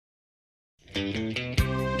Let's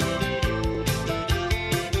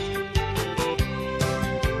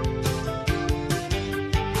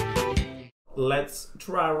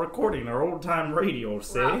try recording our old-time radio,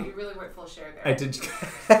 see? Wow, you really went full share there. I did.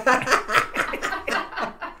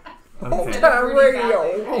 Old-time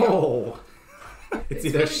radio. Oh. It's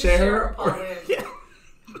either Cher or... Yeah.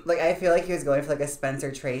 Like, I feel like he was going for, like, a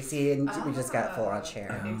Spencer Tracy, and we just got full on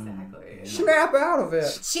Cher. Exactly. Snap out of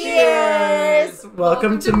it. Cheers!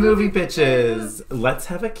 Welcome to Movie Bitches. Let's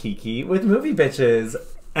have a kiki with Movie Bitches.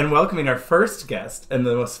 And welcoming our first guest and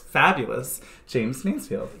the most fabulous Jaymes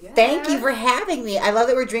Mansfield. Yes. Thank you for having me. I love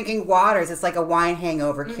that we're drinking waters. It's like a wine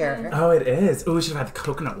hangover cure. Oh, it is. Oh, we should have had the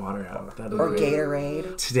coconut water out. Or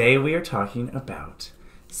Gatorade. Today we are talking about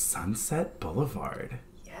Sunset Boulevard.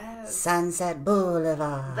 Yes. Sunset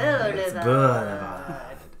Boulevard.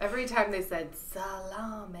 Boulevard. Every time they said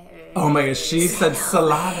salami. Oh my gosh, she said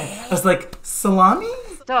salami. I was like, salami?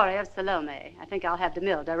 Story of Salome. I think I'll have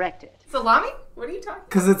DeMille direct it. Salami? What are you talking about?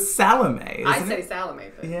 Because it's Salome. I say salami.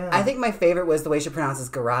 But... Yeah. I think my favorite was the way she pronounces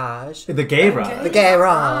garage. The garage. The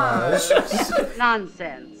garage.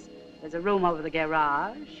 Nonsense. There's a room over the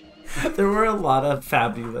garage. There were a lot of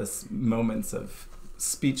fabulous moments of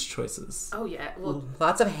speech choices. Oh, yeah. Well,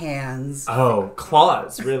 lots of hands. Oh,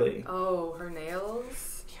 claws, really. Oh, her nails.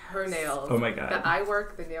 Her nails. Oh my god. The eye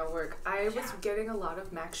work, the nail work. I was getting a lot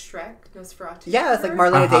of Max Schreck, Nosferatu. Yeah, it's like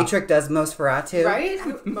Marlena Dietrich does Nosferatu. Right?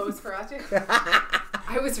 Nosferatu.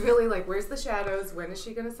 I was really like, where's the shadows? When is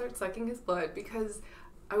she going to start sucking his blood? Because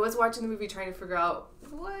I was watching the movie trying to figure out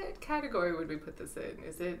what category would we put this in?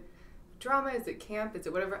 Is it drama? Is it camp? Is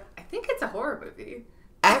it whatever? I think it's a horror movie.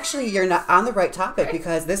 Actually, you're not on the right topic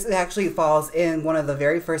because this actually falls in one of the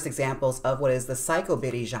very first examples of what is the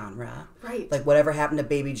psycho-biddy genre. Right. Like Whatever Happened to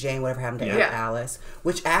Baby Jane, Whatever Happened to Aunt Alice,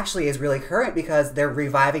 which actually is really current because they're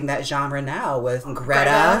reviving that genre now with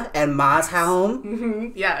Greta and Ma's Home. Mm-hmm.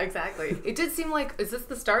 Yeah, exactly. It did seem like, is this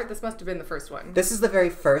the start? This must have been the first one. This is the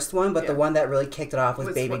very first one, but the one that really kicked it off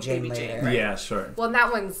was Baby Jane later. Right? Yeah, sure. Well, and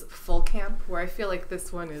that one's full camp, where I feel like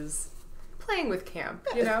this one is playing with camp,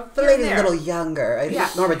 you know? The lady's a little younger. I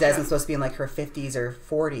think Norma Desmond's supposed to be in like her 50s or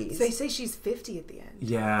 40s. They say she's 50 at the end.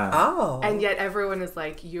 Yeah. Oh. And yet everyone is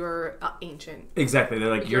like, you're ancient. Exactly. They're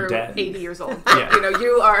like, you're dead. 80 years old. Yeah. You know,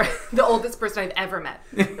 you are the oldest person I've ever met.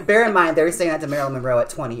 Bear in mind, they were saying that to Marilyn Monroe at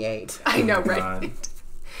 28. I know, right? God.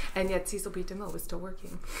 And yet Cecil B. DeMille was still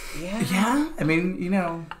working. Yeah. Yeah. I mean, you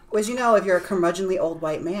know. As you know, if you're a curmudgeonly old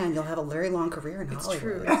white man, you'll have a very long career in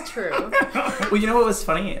Hollywood. It's true. Well, you know what was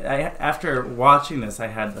funny? After watching this, I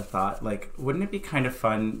had the thought, like, wouldn't it be kind of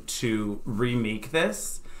fun to remake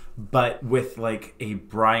this, but with, like, a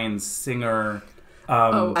Bryan Singer...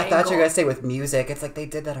 I thought you were going to say with music. It's like they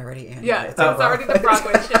did that already. Anyway. Yeah, it's already the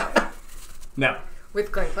Broadway show. No.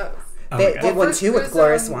 With Glenn Close. They did one too with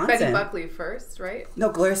Gloria Swanson. Betty Buckley first, right? No,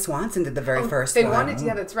 Gloria Swanson did the very first one. They wanted to,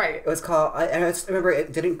 yeah, that's right. It was called, I remember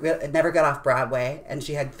it never got off Broadway, and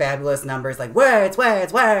she had fabulous numbers like, words,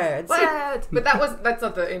 words, words. What? But that's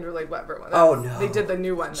not the Andrew Lloyd Webber one. Oh, no. They did the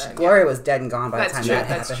new one then. Gloria was dead and gone by the time that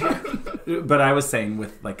That's happened. true. But I was saying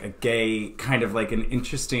with, like, a gay, kind of like an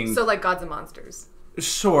interesting... So, like, Gods and Monsters.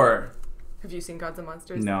 Sure. Have you seen Gods and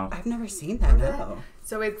Monsters? No. I've never seen that, no.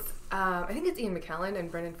 So it's, I think it's Ian McKellen and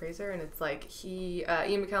Brendan Fraser, and it's like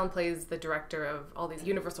Ian McKellen plays the director of all these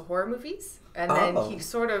Universal horror movies, and then he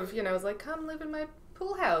sort of, you know, is like, come live in my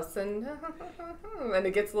pool house, and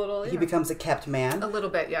it gets a little, He becomes a kept man. A little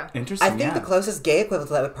bit, yeah. Interesting, I think the closest gay equivalent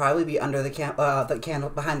to that would probably be under the candle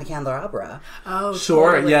behind the candelabra. Oh,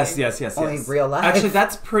 sure. totally. Yes. Only real life. Actually,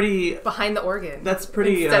 that's pretty... Behind the organ. That's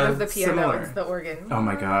pretty Instead of the piano, similar. it's the organ. Oh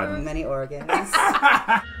my god. Many organs.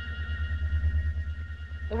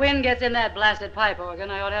 The wind gets in that blasted pipe organ.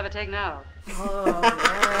 I ought to have it taken out. Oh,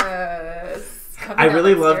 yes. I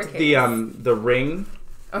really loved the ring.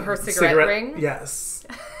 Oh, her cigarette ring? Yes.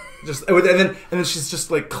 Just and then she's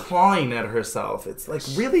just like clawing at herself. It's like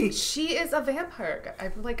really. She is a vampire.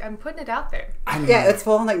 I'm putting it out there. Yeah, it's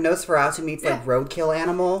full on like Nosferatu meets like roadkill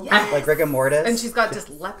animal, like rigor mortis. And she's got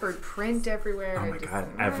just leopard print everywhere. Oh my god,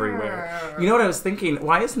 everywhere. You know what I was thinking?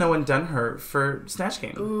 Why has no one done her for Snatch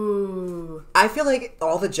Game? Ooh. I feel like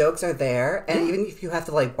all the jokes are there, and even if you have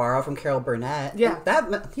to like borrow from Carol Burnett,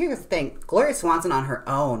 here's the thing: Gloria Swanson on her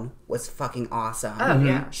own was fucking awesome. Oh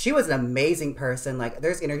yeah, she was an amazing person. Like,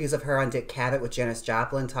 there's interviews of her on Dick Cavett with Janis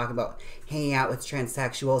Joplin talking about hanging out with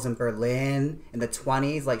transsexuals in Berlin in the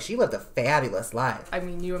 20s. Like, she lived a fabulous life. I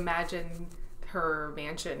mean, you imagine her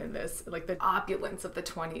mansion in this, like the opulence of the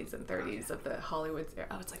 20s and 30s of the Hollywood era.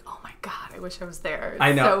 I was like, oh my God, I wish I was there. It's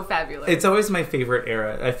I know. So fabulous. It's always my favorite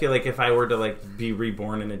era. I feel like if I were to like be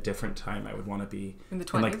reborn in a different time, I would want to be in the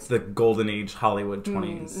 20s? In, like the golden age Hollywood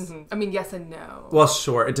 20s. Mm-hmm. I mean, yes and no. Well,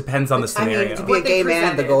 sure. It depends on the scenario. I mean, to be a gay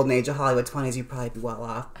man in the golden age of Hollywood 20s, you'd probably be well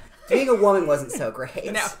off. Being a woman wasn't so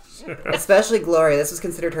great. No. Especially Gloria. This was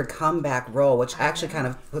considered her comeback role, which actually kind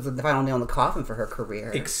of put the final nail in the coffin for her career.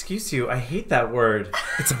 Excuse you, I hate that word.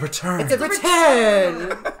 It's a return. It's a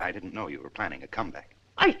return! I didn't know you were planning a comeback.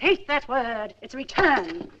 I hate that word. It's a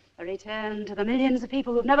return. A return to the millions of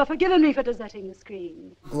people who've never forgiven me for deserting the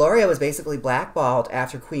screen. Gloria was basically blackballed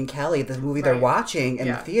after Queen Kelly, the movie they're watching in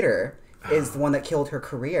the theater, is the one that killed her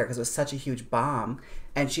career because it was such a huge bomb.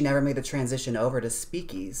 And she never made the transition over to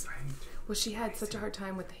speakies. Right. Well, she had such a hard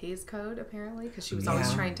time with the Hays Code, apparently, because she was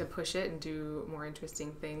always trying to push it and do more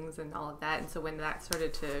interesting things and all of that. And so when that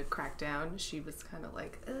started to crack down, she was kind of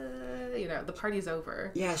like, you know, the party's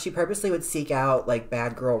over. Yeah, she purposely would seek out, like,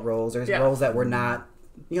 bad girl roles or roles that were not,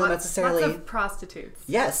 you know, necessarily... Lots of prostitutes.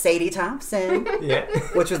 Yeah, Sadie Thompson. Yeah.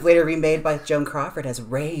 Which was later remade by Joan Crawford as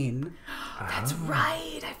Rain. That's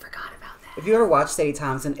right. I forgot about that. If you ever watch Sadie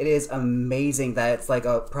Thompson, it is amazing that it's like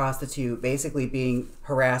a prostitute basically being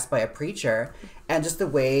harassed by a preacher. And just the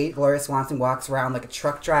way Gloria Swanson walks around like a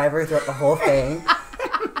truck driver throughout the whole thing.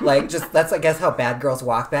 Like, just, that's, I guess, how bad girls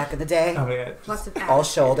walk back in the day. Oh my God. Lots of all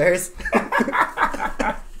shoulders.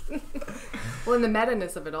 Well, in the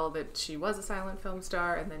meta-ness of it all, that she was a silent film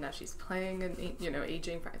star, and then now she's playing an, you know,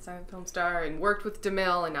 aging silent film star, and worked with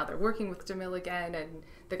DeMille, and now they're working with DeMille again, and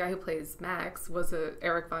the guy who plays Max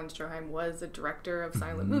Eric von Stroheim was a director of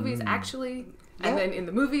silent movies, actually, and then in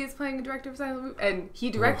the movie is playing a director of silent movies, and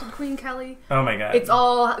he directed Queen Kelly. Oh my God. It's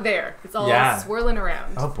all there. It's all swirling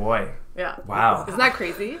around. Oh boy. Yeah. Wow. Isn't that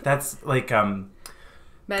crazy? That's like,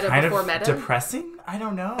 meta kind before of meta? depressing? I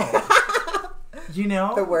don't know. You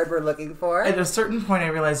know? The word we're looking for. At a certain point, I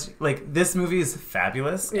realized, like, this movie is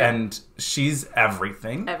fabulous, and she's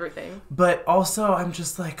everything. Everything. But also, I'm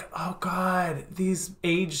just like, oh God, these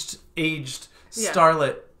aged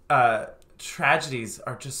starlet tragedies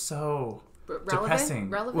are just so depressing.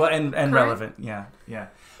 Relevant? Well, and relevant, yeah.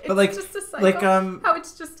 But It's just a cycle. like, how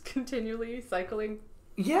it's just continually cycling.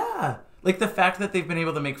 Yeah. Like the fact that they've been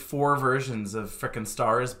able to make 4 versions of frickin'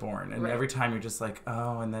 Star is Born, and every time you're just like,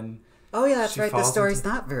 oh, and then... Oh, yeah, that's right. The story's into...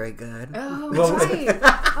 not very good. Oh, that's right.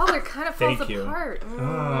 Oh, it kind of falls apart.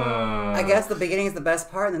 I guess the beginning is the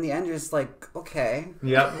best part, and then the end, you're just like, okay.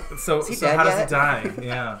 Yep. So how does it die?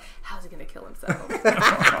 Yeah. How's he going to kill himself?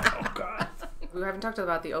 Oh, God. We haven't talked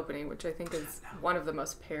about the opening, which I think is one of the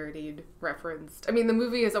most parodied, referenced. I mean, the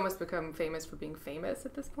movie has almost become famous for being famous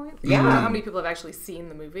at this point. Yeah. I don't know how many people have actually seen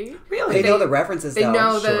the movie. Really? They know the references, They though.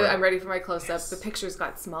 know the I'm ready for my close-up. The pictures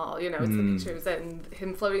got small. You know, it's the pictures and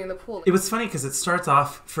him floating in the pool. It was funny because it starts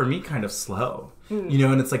off, for me, kind of slow. You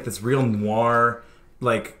know, and it's like this real noir,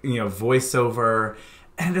 like, you know, voiceover.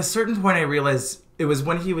 And at a certain point, I realized it was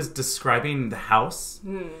when he was describing the house.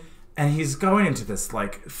 And he's going into this,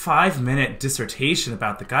 like, 5-minute dissertation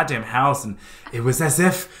about the goddamn house, and it was as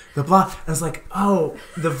if the blah... I was like, oh,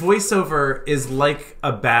 the voiceover is like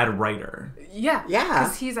a bad writer. Yeah.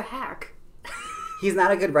 Because he's a hack. He's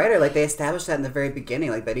not a good writer. Like, they established that in the very beginning.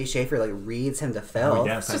 Like, Betty Schaefer, like, reads him to filth. Oh,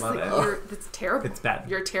 yes, I love it. It's terrible. It's bad.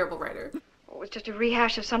 You're a terrible writer. It was just a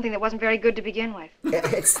rehash of something that wasn't very good to begin with.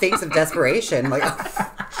 It stinks of desperation. Like,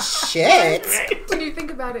 shit. When you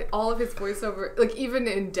think about it, all of his voiceover, like even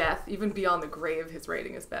in death, even beyond the grave, his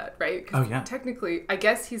writing is bad, right? Oh, yeah. Technically, I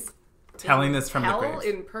guess he's telling this from hell, the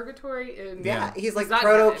grave. in purgatory, in... Yeah, he's like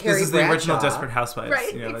proto Carrie This is the original Desperate Housewives.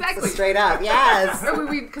 Right, you know, exactly. Straight up, yes.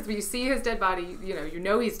 Because we see his dead body, you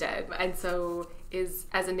know he's dead. And so...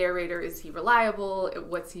 as a narrator, is he reliable?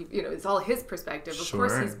 What's he, it's all his perspective. Of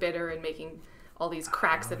course he's bitter and making all these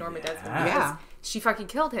cracks that Norma does. Yeah. She fucking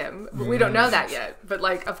killed him. But we don't know that yet. But,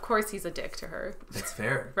 like, of course he's a dick to her. That's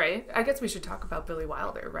fair. Right? I guess we should talk about Billy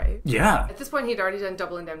Wilder, right? Yeah. At this point, he'd already done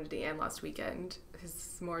Double Indemnity and Lost Weekend,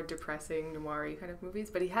 his more depressing, noir-y kind of movies.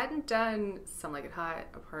 But he hadn't done Some Like It Hot,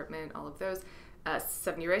 Apartment, all of those.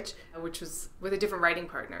 70 Rich, which was with a different writing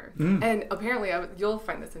partner. And apparently, you'll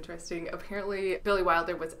find this interesting, apparently Billy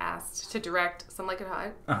Wilder was asked to direct Some Like It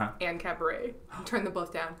Hot and Cabaret. And turned them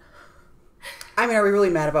both down. I mean, are we really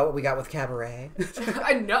mad about what we got with Cabaret?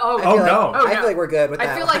 I know. I feel like we're good with that.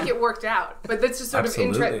 I feel like it worked out. But that's just sort of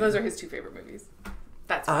interesting. Those are his 2 favorite movies.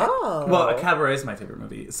 That's right. Oh. Well, Cabaret is my favorite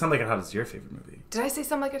movie. Some Like It Hot is your favorite movie. Did I say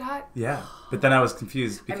Some Like It Hot? Yeah. But then I was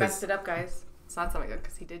confused because... I messed it up, guys. It's not something good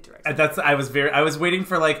because he did direct. I was waiting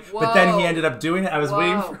for but then he ended up doing it. I was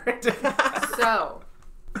waiting for it. So,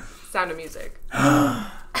 Sound of Music.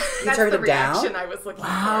 That's turned the it down? reaction I was looking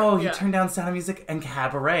Wow, for. he turned down Sound of Music and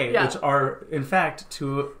Cabaret, Yeah. which are, in fact,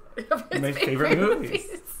 two of His my favorite movies.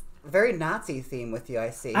 Very Nazi theme with you,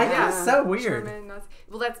 I see. I know, it's so weird. German Nazi.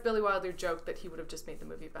 Well, that's Billy Wilder joke that he would have just made the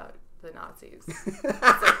movie about the Nazis. It's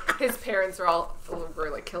like his parents were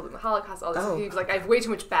like killed in the Holocaust. All this. Oh. He was like, I have way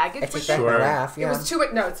too much baggage I with take it. back my laugh, It yeah. was too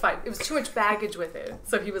much. No, it's fine. It was too much baggage with it.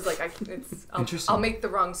 So he was like, Interesting. I'll make the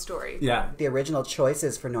wrong story. Yeah. The original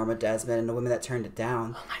choices for Norma Desmond and the women that turned it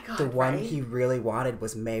down. Oh my God, The one right? he really wanted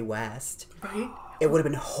was Mae West. Right? It would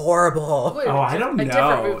have been horrible. Would have Oh, been I don't a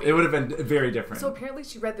different know. movie. It would have been very different. So apparently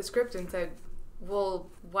she read the script and said, well,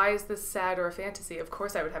 why is this sad or a fantasy? Of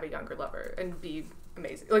course I would have a younger lover and be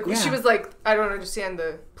amazing. Like, Yeah. she was like, I don't understand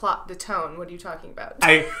the plot, the tone. What are you talking about?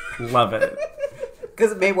 I love it.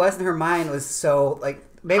 Because Mae West in her mind was so, like,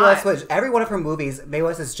 Mae West was, every one of her movies, Mae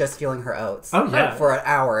West is just feeling her oats. Oh, yeah. For an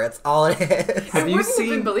hour. It's all it is. Have It you wouldn't have seen?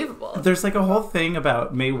 been believable. There's like a whole thing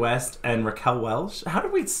about Mae West and Raquel Welch. How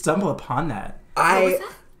did we stumble upon that? What was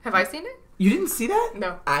that? Have I seen it? You didn't see that?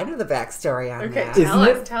 No. I know the backstory on Okay, that. tell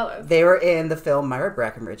Isn't us, it? tell us. They were in the film Myra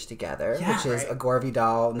Breckenridge together, Yeah, which is right. a Gore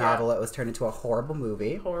Vidal novel that was turned into a horrible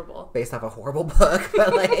movie. Horrible. Based off a horrible book,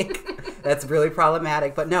 but like that's really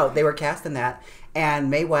problematic. But no, they were cast in that, and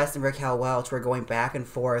Mae West and Raquel Welch were going back and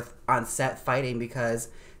forth on set fighting because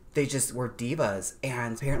they just were divas,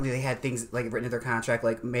 and apparently they had things like written in their contract,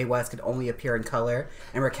 like Mae West could only appear in color,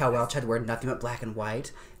 and Raquel Welch had to wear nothing but black and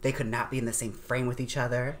white. They could not be in the same frame with each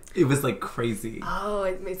other. It was like crazy. Oh,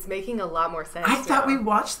 it's making a lot more sense. I thought now. we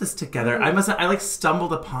watched this together. I like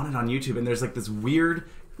stumbled upon it on YouTube, and there's like this weird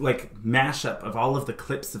like mashup of all of the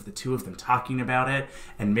clips of the two of them talking about it,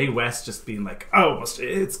 and Mae West just being like, "Oh,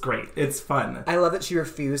 it's great, it's fun." I love that she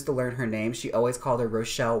refused to learn her name. She always called her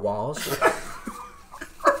Rochelle Walsh.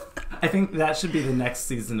 I think that should be the next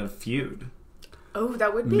season of Feud. Oh,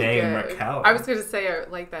 that would be Mae good. and Raquel. I was going to say I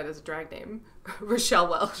like that as a drag name. Rochelle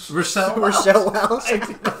Welsh. Rochelle Welch. Rochelle Welsh.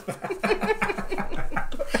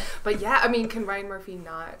 But yeah, I mean, can Ryan Murphy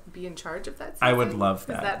not be in charge of that season? I would love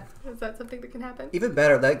that. Is that something that can happen? Even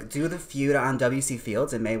better, like do the feud on W.C.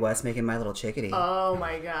 Fields and Mae West making My Little Chickadee. Oh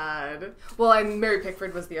my god. Well, and Mary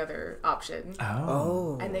Pickford was the other option.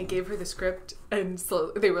 Oh. And they gave her the script, and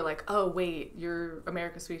so they were like, "Oh wait, you're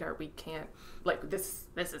America's sweetheart. We can't like this.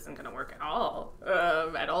 This isn't going to work at all,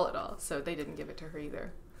 at all." So they didn't give it to her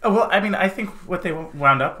either. Oh, well, I mean, I think what they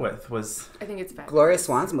wound up with was... I think it's fabulous. Gloria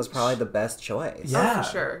Swanson was probably the best choice. Yeah. Oh, for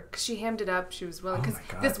sure. Because she hammed it up. She was willing. Oh Because my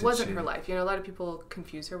God, this did wasn't she? her life. You know, a lot of people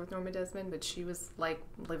confuse her with Norma Desmond, but she was like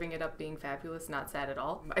living it up, being fabulous, not sad at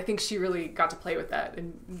all. I think she really got to play with that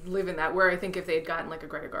and live in that. Where I think if they had gotten like a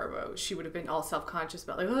Greta Garbo, she would have been all self-conscious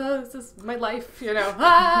about like, oh, this is my life, you know,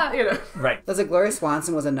 Right. Does it Gloria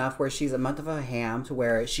Swanson was enough where she's a month of a ham to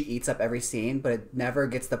where she eats up every scene, but it never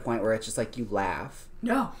gets to the point where it's just like you laugh.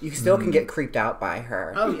 No. You still can get creeped out by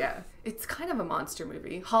her. Oh yeah. It's kind of a monster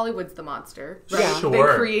movie. Hollywood's the monster. Right? Yeah. Sure.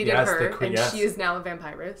 They created Yes, her, and yes. she is now a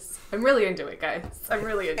vampiress. I'm really into it, guys. I'm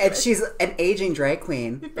really into And it. she's an aging drag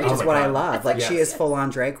queen, which Oh is my what I God. love. Like she Yes. is full on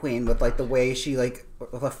drag queen with like the way she like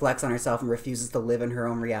reflects on herself and refuses to live in her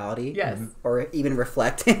own reality. Yes. Or even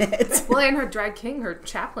reflect in it. Well, and her drag king, her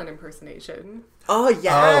Chaplin impersonation. Oh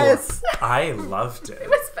yes. Oh, I loved it. It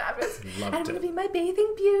was fabulous. Loved I'm gonna it. be my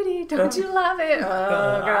bathing beauty. Don't you love it?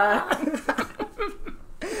 Oh god.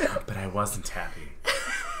 But I wasn't happy.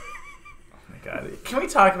 Oh my God. Can we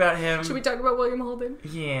talk about him? Should we talk about William Holden?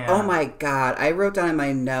 Yeah. Oh my god. I wrote down in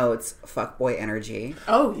my notes fuckboy energy.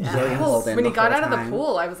 Oh yeah. William Holden When he the got whole out of the time.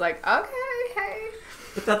 pool, I was like, okay, hey.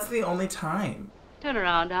 But that's the only time. Turn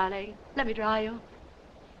around, darling. Let me dry you.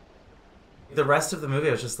 The rest of the movie,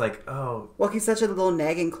 I was just like, oh. Well, he's such a little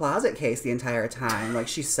nagging closet case the entire time. Like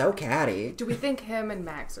she's so catty. Do we think him and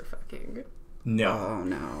Max are fucking? No. Oh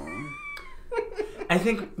no. I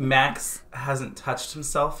think Max hasn't touched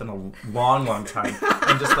himself in a long, long time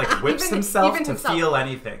and just like whips Even himself to himself. feel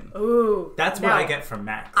anything. Ooh. That's what now, I get from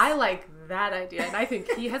Max. I like that idea, and I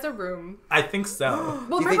think he has a room. I think so.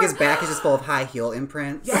 Well, Do you think his back is just full of high heel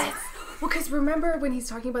imprints? Yes. Well, because remember when he's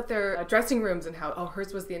talking about their dressing rooms and how,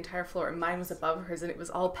 hers was the entire floor and mine was above hers and it was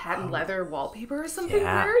all patent leather wallpaper or something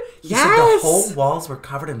Yeah. weird? He said the whole walls were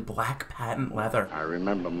covered in black patent leather. I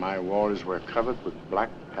remember my walls were covered with black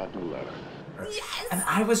patent leather. Yes. And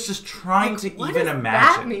I was just trying to What even does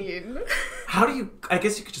imagine. that mean? How do you... I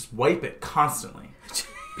guess you could just wipe it constantly.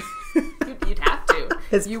 You'd have to.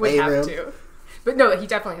 His You would have playroom. to. But no, he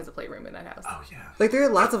definitely has a playroom in that house. Oh, yeah. Like there are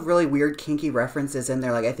lots of really weird kinky references in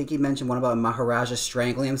there. Like I think he mentioned one about Maharaja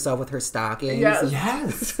strangling himself with her stockings. Yes.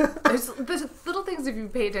 Yes. There's little things things if you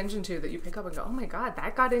pay attention to that you pick up and go, oh my god,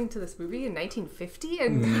 that got into this movie in 1950?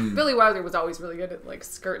 And Billy Wilder was always really good at like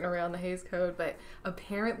skirting around the Hays Code, but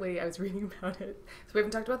apparently I was reading about it. So we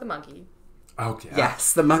haven't talked about the monkey. Oh, yeah.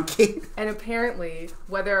 Yes, the monkey. And apparently,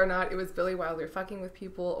 whether or not it was Billy Wilder fucking with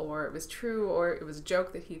people, or it was true, or it was a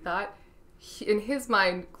joke that he thought, in his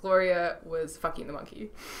mind, Gloria was fucking the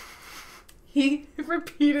monkey. He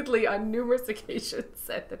repeatedly, on numerous occasions,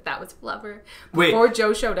 said that was Flubber. Before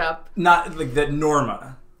Joe showed up. Not like that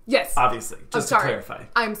Norma. Yes. Obviously. Just to clarify.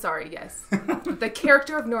 I'm sorry, yes. The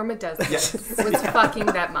character of Norma Desmond was fucking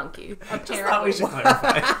that monkey. Apparently. Just thought we should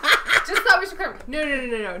clarify.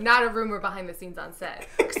 No. Not a rumor behind the scenes on set.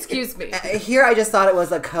 Excuse me. Here I just thought it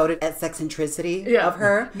was a coded eccentricity of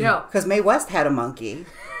her. No. Because Mae West had a monkey.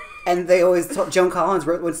 And they always told, Joan Collins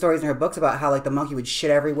wrote stories in her books about how like the monkey would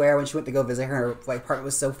shit everywhere when she went to go visit her. Her like apartment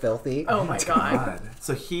was so filthy. Oh my god!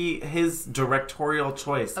 So his directorial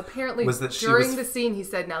choice apparently was that during the scene he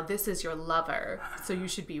said, "Now this is your lover, so you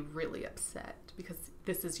should be really upset because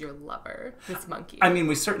this is your lover, this monkey." I mean,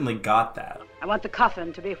 we certainly got that. I want the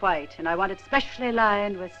coffin to be white, and I want it specially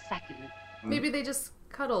lined with satin. Maybe they just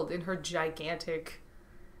cuddled in her gigantic.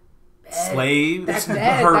 Slave,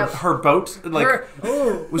 her boat, like,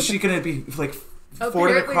 was she gonna be like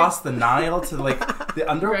fording across the Nile to like the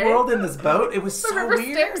underworld in this boat? It was so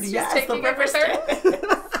weird. Styx. Yes, She's taking her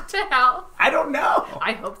to hell. I don't know.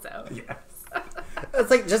 I hope so. Yes. It's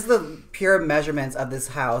like just the pure measurements of this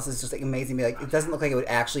house is just like amazing. Like it doesn't look like it would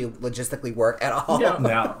actually logistically work at all.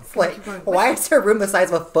 No. It's like, why is her room the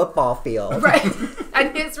size of a football field? Right.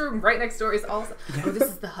 And his room right next door is also. Oh, this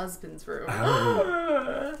is the husband's room.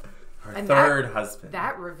 Her third husband.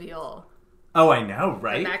 That reveal. Oh, I know,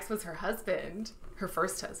 right? And Max was her husband. Her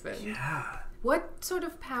first husband. Yeah. What sort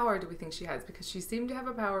of power do we think she has? Because she seemed to have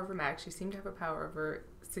a power over Max. She seemed to have a power over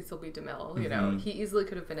Cecil B. DeMille. You know, he easily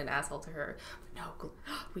could have been an asshole to her. But no,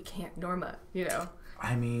 we can't. Norma, you know.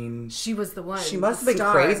 I mean, she was the one. She must have been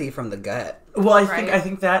crazy from the gut. Well, I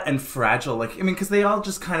think that and fragile. Like, I mean, because they all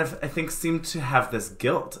just kind of, I think, seem to have this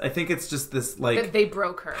guilt. I think it's just this like that they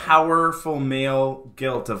broke her. Powerful male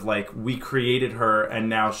guilt of like we created her and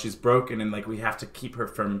now she's broken and like we have to keep her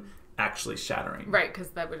from actually shattering. Right, because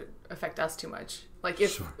that would affect us too much. Like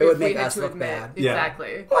if, it would make we had us to look admit bad.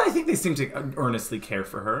 Exactly. Yeah. Well, I think they seem to earnestly care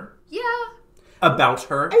for her. Yeah. About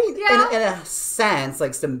her. I mean, in a sense,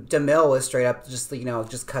 like DeMille was straight up just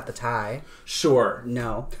just cut the tie. Sure.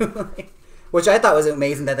 No. Which I thought was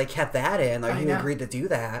amazing that they kept that in. Like, he agreed to do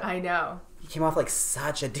that. I know. He came off like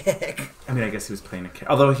such a dick. I mean, I guess he was playing a character.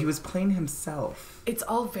 Although he was playing himself. It's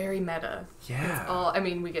all very meta. Yeah. It's all, I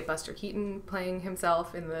mean, we get Buster Keaton playing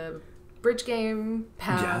himself in the bridge game.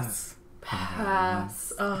 Pass.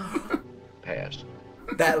 Pass. Oh. Pass.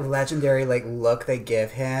 That legendary look they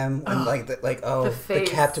give him when the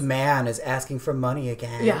kept man is asking for money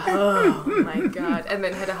again. Yeah. Oh my god. And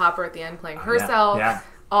then Hedda Hopper at the end playing herself. Yeah.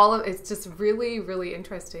 All of it's just really, really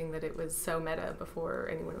interesting that it was so meta before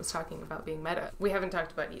anyone was talking about being meta. We haven't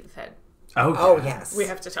talked about Edith Head. Oh yes. We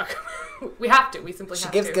have to talk about we have to. We simply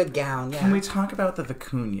have to. She gives good gown, yeah. Can we talk about the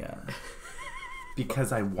vicuña?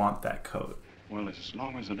 Because I want that coat. Well, as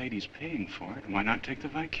long as the lady's paying for it, why not take the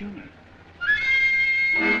vicuña?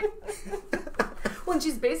 Well, and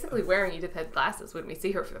she's basically wearing Edith Head glasses when we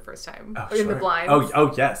see her for the first time in the blinds.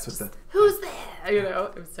 Oh yes. Who's there? You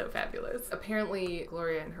know, it was so fabulous. Apparently,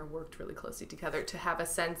 Gloria and her worked really closely together to have a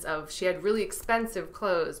sense of she had really expensive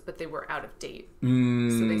clothes, but they were out of date, so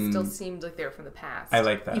they still seemed like they were from the past. I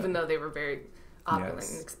like that, even though they were very opulent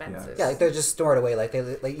and expensive. Yeah, like they're just stored away. Like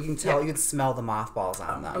you can tell, you can smell the mothballs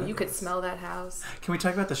on them. Oh, you could smell that house. Can we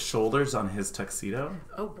talk about the shoulders on his tuxedo?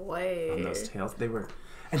 Oh boy, on those tails, they were.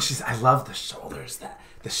 And I love the shoulders,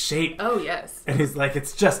 the shape. Oh yes. And he's like,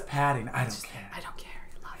 it's just padding. I don't care. I don't care.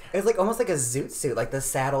 I love it. It's like almost like a zoot suit, like the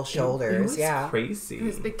saddle shoulders. It was crazy. And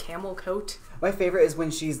his big camel coat. My favorite is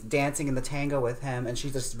when she's dancing in the tango with him, and she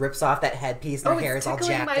just rips off that headpiece, and her hair is all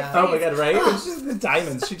jacked up. Oh my god, right? And she's the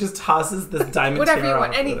diamonds. She just tosses this diamond. Whatever you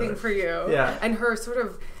want, anything for you. Yeah. And her sort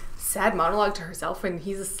of sad monologue to herself when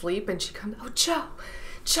he's asleep, and she comes, "Oh,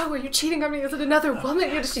 Joe, are you cheating on me? Is it another woman?"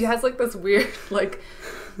 You know, she has like this weird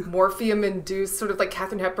morphium-induced sort of like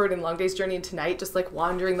Katharine Hepburn in Long Day's Journey into Night, just like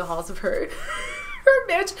wandering the halls of her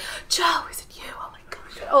mansion. Joe, is it you? Oh my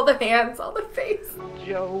gosh! All the hands, all the face.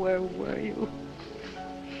 Joe, where were you?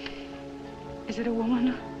 Is it a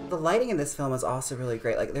woman? The lighting in this film is also really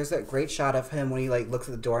great. Like, there's a great shot of him when he looks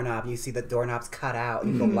at the doorknob, and you see the doorknob's cut out,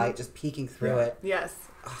 and the light just peeking through it. Yes.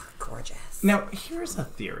 Oh, gorgeous. Now, here's a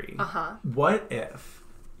theory. What if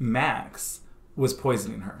Max was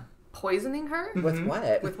poisoning her? poisoning her? With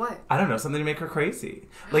what? With what? I don't know, something to make her crazy.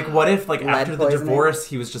 Like, what if, like, after the divorce,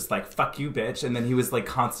 he was just like, fuck you, bitch, and then he was, like,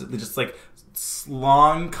 constantly just, like,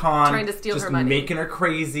 long con, trying to steal just her money, making her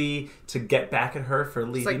crazy to get back at her for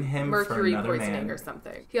leaving him for another poisoning man or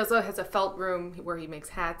something. He also has a felt room where he makes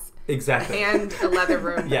hats. Exactly. And a leather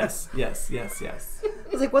room. Yes. It's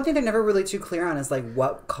like one thing they're never really too clear on is like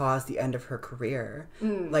what caused the end of her career.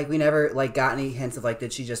 Like we never like got any hints of like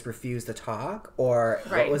did she just refuse to talk or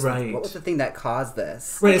what was the thing that caused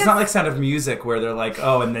this? Right, it's not like Sound of Music where they're like,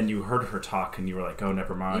 oh, and then you heard her talk and you were like, oh,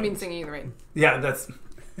 never mind. You mean Singing in the Rain? Yeah, that's...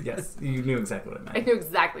 Yes, you knew exactly what I meant. I knew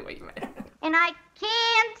exactly what you meant. And I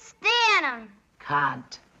can't stand them.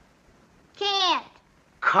 Can't. Can't.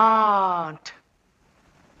 Can't.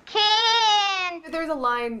 Can't. There's a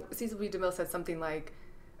line, Cecil B. DeMille says something like,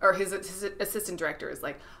 or his assistant director is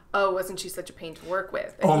like, oh, wasn't she such a pain to work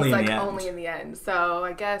with? And only he's in like, the end. only in the end. So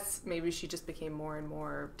I guess maybe she just became more and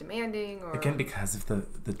more demanding. Or Again, because of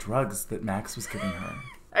the drugs that Max was giving her.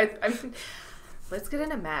 Let's get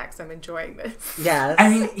into Max. I'm enjoying this. Yes. I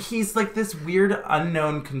mean, he's like this weird,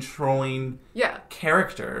 unknown, controlling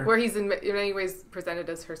character. Where he's in many ways presented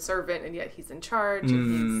as her servant, and yet he's in charge,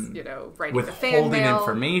 and he's, writing the fan withholding mail.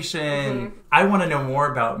 information. I want to know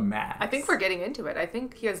more about Max. I think we're getting into it. I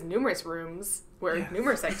think he has numerous rooms where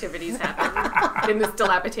numerous activities happen in this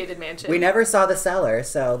dilapidated mansion. We never saw the cellar,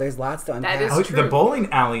 so there's lots to unpack. That is true. The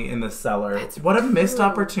bowling alley in the cellar. What a missed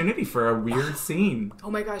opportunity for a weird scene.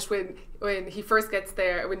 Oh my gosh, when he first gets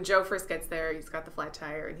there, when Joe first gets there, he's got the flat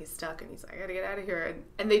tire and he's stuck and he's like, I gotta get out of here.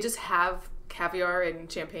 And they just have caviar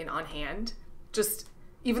and champagne on hand. Just,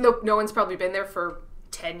 even though no one's probably been there for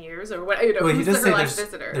 10 years or what, Well, he does say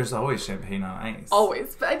visitor. There's always champagne on ice.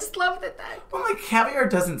 Always. But I just love that. Well, like, caviar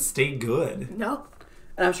doesn't stay good. No.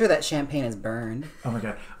 And I'm sure that champagne is burned. Oh my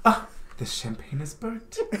god. Oh, the champagne is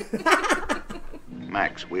burnt.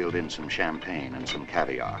 Max wheeled in some champagne and some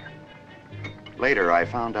caviar. Later, I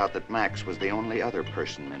found out that Max was the only other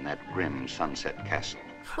person in that grim Sunset Castle.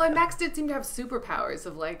 Well, and Max did seem to have superpowers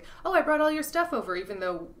of like, oh, I brought all your stuff over, even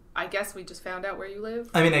though I guess we just found out where you live.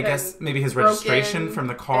 I mean, I guess maybe his registration from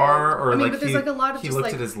the car, or like but there's like a lot of he just looked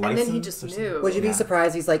like, at his license. and then he just knew. Would you be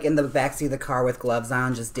surprised he's like in the backseat of the car with gloves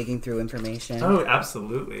on, just digging through information? Oh,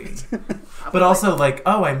 absolutely. But also like,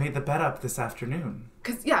 oh, I made the bed up this afternoon.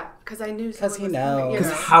 Because I knew. Because he knows.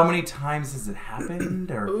 Because how many times has it happened?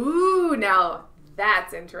 Or ooh, now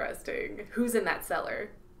that's interesting. Who's in that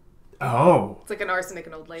cellar? Oh, it's like an arsenic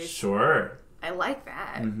and old lace. Sure. I like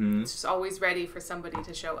that. She's always ready for somebody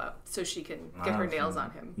to show up so she can get her nails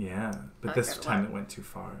on him. Yeah, but this time it went too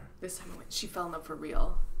far. This time she fell in love for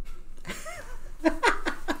real.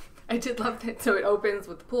 I did love that. So it opens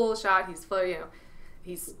with the pool shot. He's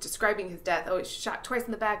he's describing his death. Oh, he's shot twice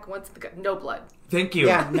in the back, once in the gut. No blood. Thank you.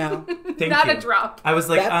 Yeah, no. Not a drop. I was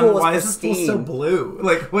like, why is this pool so blue?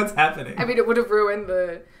 Like, what's happening? I mean, it would have ruined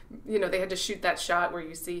the, they had to shoot that shot where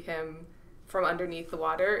you see him from underneath the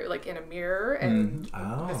water, like in a mirror, and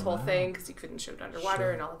this whole thing, because you couldn't shoot it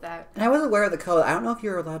underwater and all of that. And I wasn't aware of the code. I don't know if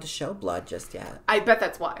you're allowed to show blood just yet. I bet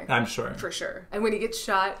that's why. I'm sure. For sure. And when he gets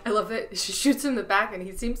shot, I love that she shoots him in the back and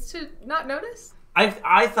he seems to not notice.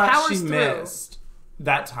 I thought she missed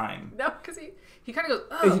that time. No, because he kind of goes,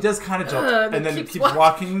 oh. He does kind of jump, and then he keeps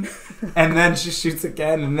walking, and then she shoots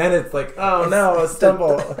again, and then it's like, oh no, a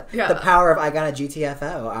stumble. The power of I got a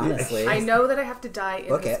GTFO, honestly. I know that I have to die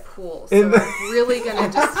in this pool, so I'm really going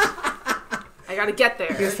to just, I got to get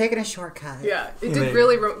there. He was taking a shortcut. Yeah, it did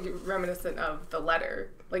really reminiscent of The Letter,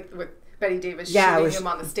 like with Bette Davis shooting him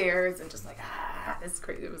on the stairs, and just like, it's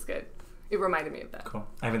crazy. It was good. It reminded me of that. Cool.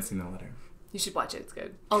 I haven't seen The Letter. You should watch it. It's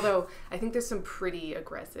good. Although, I think there's some pretty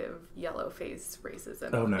aggressive yellow face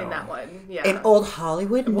racism in that one. Yeah. In old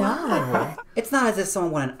Hollywood? No. It's not as if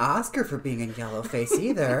someone won an Oscar for being in yellow face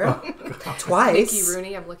either. Twice. Mickey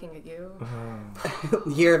Rooney, I'm looking at you.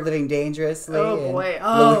 Year of Living Dangerously. Oh, boy.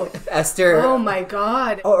 Oh. Esther. Oh, my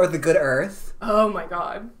God. Oh, or The Good Earth. Oh, my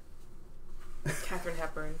God. Katharine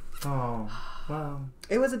Hepburn. Oh. Wow.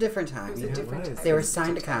 It was a different time. It was a different time. They were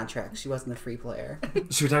signed to contracts. She wasn't a free player.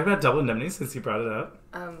 Should we talk about Double Indemnity since you brought it up?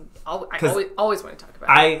 I always want to talk about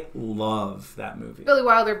it. I love that movie. Billy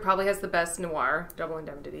Wilder probably has the best noir, Double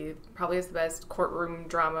Indemnity. Probably has the best courtroom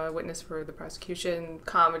drama, witness for the prosecution,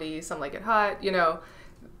 comedy, Some Like It Hot.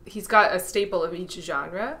 He's got a staple of each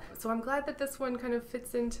genre. So I'm glad that this one kind of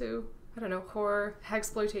fits into, I don't know, horror,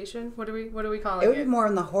 hagsploitation. What are we calling it? It would be more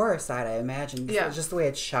on the horror side, I imagine. Yeah. Just the way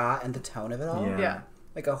it's shot and the tone of it all. Yeah.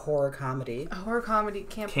 Like a horror comedy. A horror comedy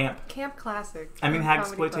camp classic. I mean,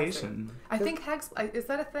 hagsploitation. I think is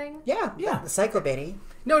that a thing? Yeah. The Psycho Betty.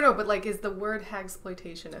 No, but like, is the word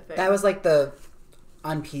hagsploitation a thing? That was like the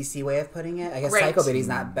un-PC way of putting it. I guess Right. Psycho Bitty's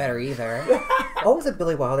not better either. Always with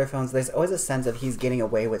Billy Wilder films, there's always a sense of he's getting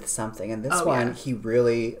away with something. And this one, he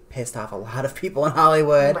really pissed off a lot of people in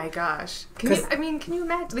Hollywood. Oh my gosh. Can you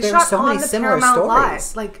imagine? They there shot are so on many the similar Paramount lot.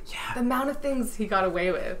 stories. Like, the amount of things he got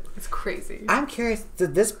away with. It's crazy. I'm curious,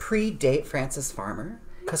 did this predate Frances Farmer?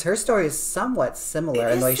 Because her story is somewhat similar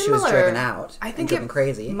in the way she was driven out. I think driven it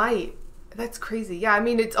crazy. might. That's crazy. Yeah, I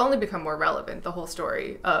mean, it's only become more relevant, the whole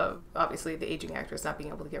story of, obviously, the aging actress not being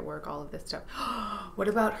able to get work, all of this stuff. What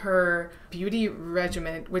about her beauty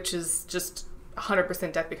regimen, which is just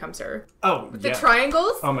 100% Death Becomes Her? Oh, the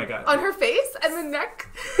triangles oh my God. on her face and the neck.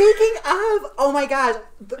 Speaking of, oh my gosh,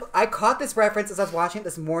 I caught this reference as I was watching it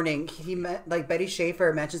this morning. Betty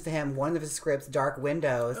Schaefer mentions to him one of his scripts, Dark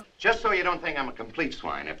Windows. Just so you don't think I'm a complete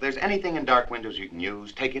swine, if there's anything in Dark Windows you can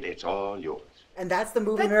use, take it, it's all yours. And that's the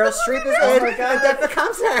movie Meryl Streep is in, and Death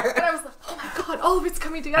Becomes Her. And I was like, oh my God, all of it's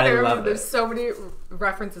coming together. I love There's it. so many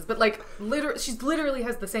references, but like, she literally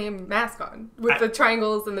has the same mask on with the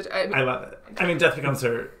triangles and the. I love it. I mean, Death Becomes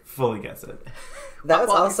Her fully gets it. That was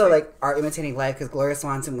also like Art Imitating Life, because Gloria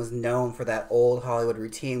Swanson was known for that old Hollywood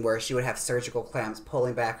routine where she would have surgical clamps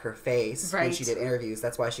pulling back her face when she did interviews.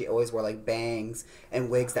 That's why she always wore like bangs and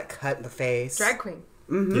wigs that cut the face. Drag queen.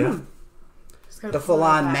 Mm-hmm. Yeah. The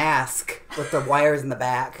full-on mask with the wires in the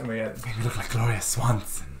back. Oh my God, made me look like Gloria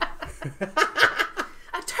Swanson. A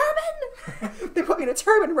turban! They put me in a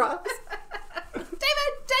turban, Ross. David!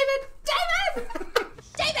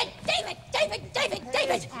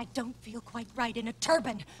 I don't feel quite right in a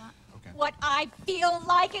turban. Okay. What I feel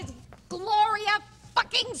like is Gloria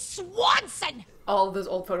fucking Swanson! All of those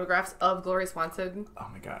old photographs of Gloria Swanson. Oh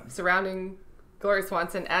my God. Surrounding Gloria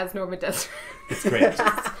Swanson as Norma Desmond. It's great.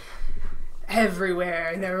 Everywhere,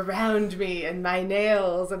 and they're around me, and my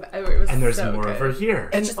nails, and it was and there's so more good. over here.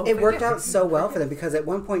 And it worked out so well for them, because at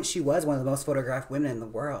one point she was one of the most photographed women in the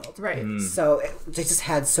world. Right. So they just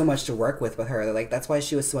had so much to work with her. Like, that's why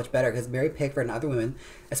she was so much better, because Mary Pickford and other women,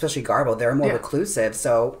 especially Garbo, they're more reclusive.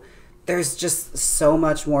 So there's just so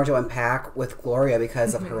much more to unpack with Gloria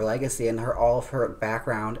because of her legacy and all of her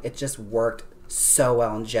background. It just worked so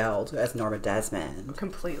well and gelled as Norma Desmond.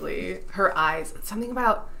 Completely. Her eyes. Something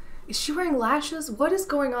about... Is she wearing lashes? What is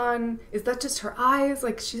going on? Is that just her eyes?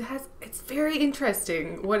 Like, she has... It's very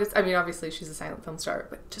interesting. What is... I mean, obviously, she's a silent film star,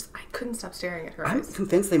 but just... I couldn't stop staring at her eyes. I'm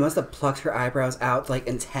convinced they must have plucked her eyebrows out, like,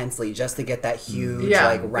 intensely just to get that huge,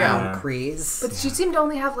 round crease. But she seemed to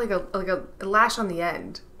only have, like a lash on the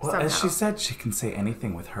end, Well, somehow. as she said, she can say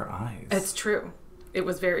anything with her eyes. It's true. It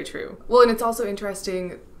was very true. Well, and it's also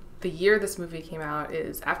interesting... The year this movie came out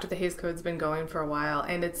is after the Hays Code's been going for a while,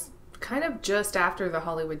 and it's kind of just after the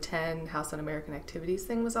Hollywood 10 House Un-American Activities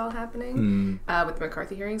thing was all happening with the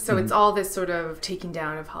McCarthy hearings. So it's all this sort of taking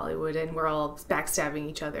down of Hollywood, and we're all backstabbing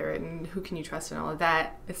each other, and who can you trust and all of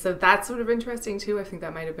that. So that's sort of interesting too. I think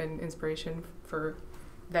that might have been inspiration for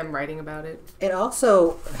them writing about it. It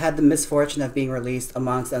also had the misfortune of being released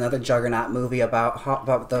amongst another juggernaut movie about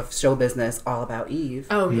the show business, All About Eve.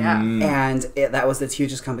 Oh, yeah. And that was its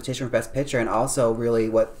hugest competition for Best Picture, and also really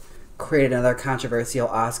what created another controversial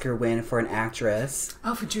Oscar win for an actress.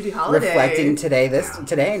 Oh, for Judy Holliday. Reflecting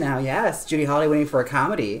today now, yes. Judy Holliday winning for a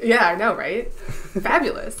comedy. Yeah, I know, right?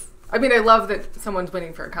 Fabulous. I mean, I love that someone's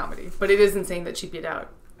winning for a comedy, but it is insane that she beat out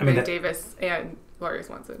Bette Davis and Gloria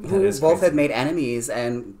Swanson. Who both had made enemies,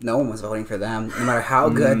 and no one was voting for them, no matter how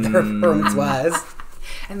good their performance was.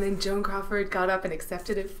 And then Joan Crawford got up and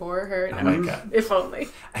accepted it for her. And Oh my God. If only.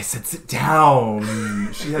 I said, sit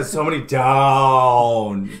down. She has so many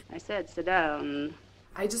down. I said, sit down.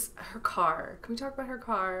 Her car. Can we talk about her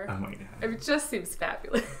car? Oh my God. I mean, it just seems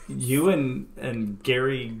fabulous. You and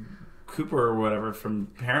Gary Cooper or whatever from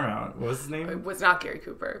Paramount. What was his name? It was not Gary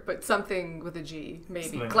Cooper, but something with a G, maybe.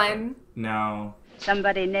 Something Glenn? Like no.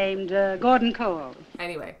 Somebody named Gordon Cole.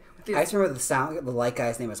 Anyway. I just remember the light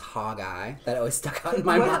guy's name was Hog Eye. That always stuck out in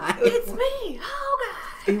my mind. It's me,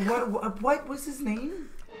 Hog What was his name?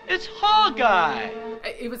 It's Hawkeye.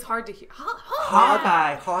 It was hard to hear.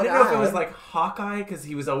 Hawkeye. I didn't know if it was like Hawkeye because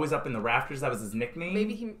he was always up in the rafters. That was his nickname.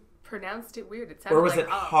 Maybe he pronounced it weird. It sounded or was like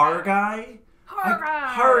it Harguy?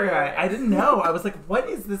 Harguy. I didn't know. I was like, what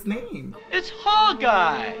is this name? It's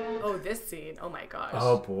Hawkeye. Oh, this scene. Oh my gosh.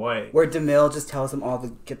 Oh boy. Where DeMille just tells them all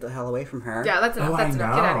to get the hell away from her. Yeah, that's enough. That's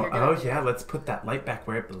enough. Get out of here. Get out of here. Yeah, let's put that light back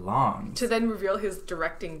where it belongs. To then reveal his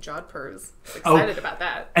directing jodhpurs. Excited about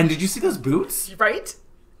that. And did you see those boots? Right?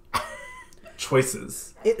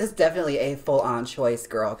 Choices. It is definitely a full-on choice,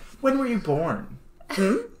 girl. When were you born?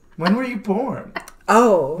 When were you born?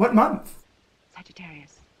 Oh. What month?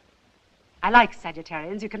 Sagittarius. I like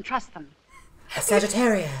Sagittarians. You can trust them. A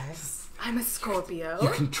Sagittarius. I'm a Scorpio. You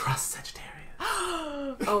can trust Sagittarius.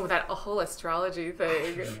 Oh, that whole astrology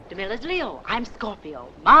thing. Demila's Leo. I'm Scorpio.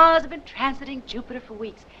 Mars has been transiting Jupiter for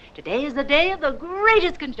weeks. Today is the day of the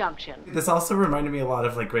greatest conjunction. This also reminded me a lot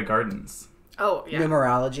of like Grey Gardens. Oh, yeah.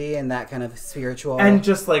 Numerology and that kind of spiritual. And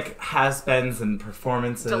just like has-beens and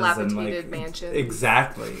performances. Dilapidated and like, mansions.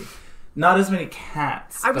 Exactly. Not as many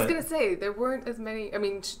cats. I was going to say, there weren't as many. I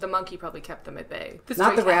mean, the monkey probably kept them at bay.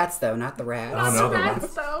 Not the rats, though. Not the rats. Oh, no, the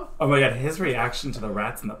rats. Though. Oh my god, his reaction to the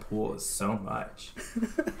rats in the pool is so much.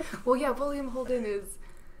 Well, yeah, William Holden is...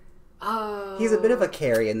 He's a bit of a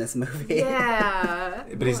Carrie in this movie. Yeah.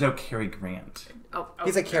 But he's no Cary Grant.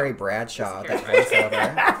 He's a Carrie Bradshaw, that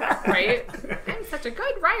voiceover. Right? I'm such a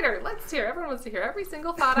good writer. Let's hear. Everyone wants to hear every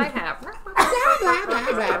single thought I have.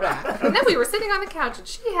 And then we were sitting on the couch and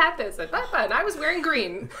she had this and I was wearing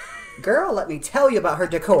green. Girl, let me tell you about her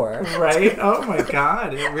decor. Right? Oh my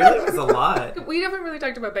god, it really was a lot. We haven't really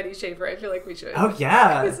talked about Betty Schaefer. I feel like we should. Oh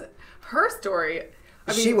yeah. Because her story...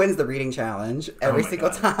 I mean, she wins the reading challenge every single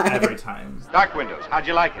time. Every time. Dark Windows, how'd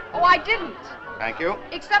you like it? Oh, I didn't. Thank you.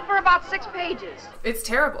 Except for about 6 pages. It's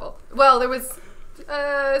terrible. Well, there was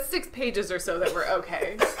 6 pages or so that were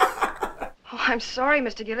okay. Oh, I'm sorry,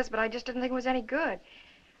 Mr. Gillis, but I just didn't think it was any good.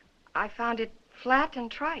 I found it flat and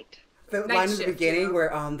trite. The Night line in shift, the beginning you know? where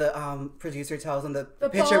the producer tells him the The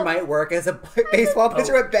picture ball? might work as a baseball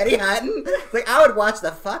pitcher with Betty Hutton. Like, I would watch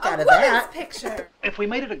the fuck out of that. Picture. If we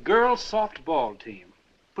made it a girls' softball team,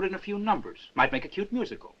 put in a few numbers, might make a cute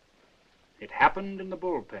musical. It happened in the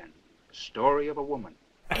bullpen. The story of a woman.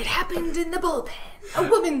 It happened in the bullpen. A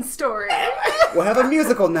woman's story. We'll have a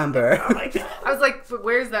musical number. Oh my god. I was like, but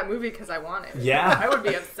where's that movie? Because I want it. Yeah. I would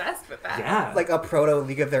be obsessed with that. Yeah. Like a proto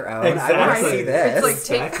League of Their Own. Exactly. I want to see this. It's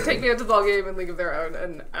like, take me out to the ball game and League of Their Own,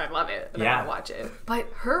 and I love it. And I want to watch it. But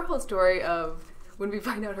her whole story of, when we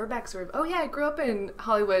find out her backstory of, oh yeah, I grew up in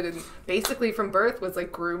Hollywood and basically from birth was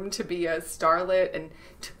like groomed to be a starlet and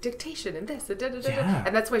took dictation and this and Yeah.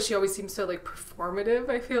 and that's why she always seems so like performative,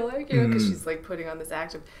 I feel like, you know, because she's like putting on this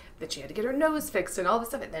act of that she had to get her nose fixed and all this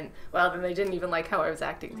stuff, and then they didn't even like how I was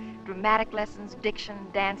acting. Dramatic lessons, diction,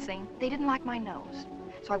 dancing. They didn't like my nose.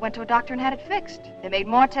 So I went to a doctor and had it fixed. They made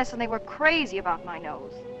more tests and they were crazy about my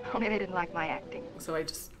nose. Only they didn't like my acting. So I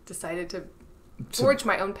just decided to forge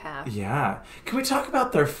my own path. Yeah. Can we talk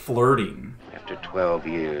about their flirting? After 12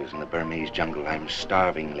 years in the Burmese jungle, I'm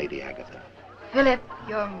starving, Lady Agatha. Philip,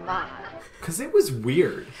 you're mine. Because it was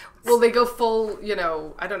weird. Well, they go full, you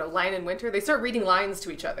know, I don't know, Lion in Winter. They start reading lines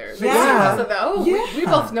to each other. Yeah. So we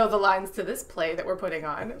both know the lines to this play that we're putting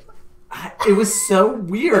on. It was so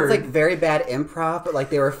weird. It's like very bad improv, but like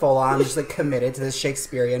they were full on just like committed to this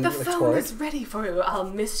Shakespearean The retort. phone is ready for you. I'll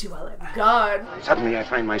miss you while I'm gone. Suddenly I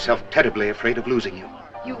find myself terribly afraid of losing you.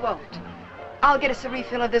 You won't. I'll get us a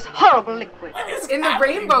refill of this horrible liquid. In the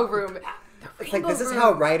Rainbow Room. It's like, this is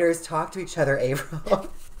how writers talk to each other, Avaryl.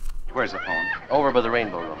 Where's the phone? Over by the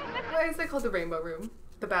Rainbow Room. Why is it called the Rainbow Room?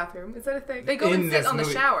 The bathroom? Is that a thing? They go In and sit this on the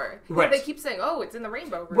movie. shower. Right. Yeah, they keep saying, oh, it's in the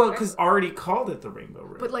Rainbow Room. Well, because Artie called it the Rainbow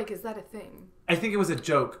Room. But, like, is that a thing? I think it was a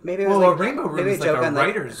joke. Maybe it was a like- Rainbow Room maybe a is like joke a on, like-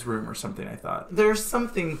 writer's room or something, I thought. There's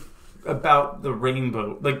something about the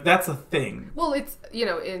rainbow. Like, that's a thing. Well, it's, you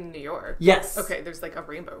know, in New York. Yes. Okay, there's, like, a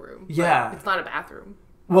Rainbow Room. but Yeah. it's not a bathroom.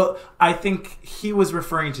 Well, I think he was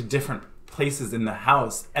referring to different places in the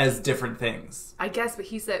house as different things. I guess, but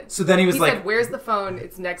he said... So then he was like... said, where's the phone?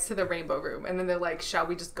 It's next to the Rainbow Room. And then they're like, shall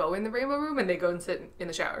we just go in the Rainbow Room? And they go and sit in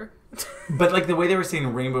the shower. But, like, the way they were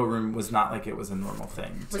saying Rainbow Room was not like it was a normal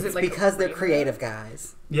thing. Was It's it like because they're creative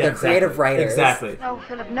guys. Yeah, they're exactly. creative writers. Exactly. No,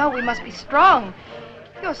 Philip, no, we must be strong.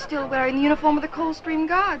 You're still wearing the uniform of the Coldstream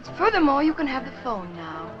Guards. Furthermore, you can have the phone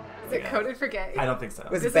now. Is it coded for gay? I don't think so.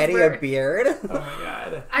 Was This is Betty where- a beard? Oh my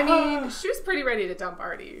god. I mean, she was pretty ready to dump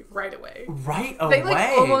Artie right away. Right away. They,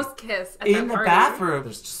 like, almost kiss at in that the party. bathroom.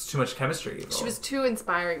 There's just too much chemistry. She was too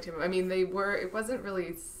inspiring to him. I mean, it wasn't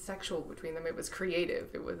really sexual between them. It was creative.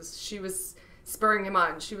 She was spurring him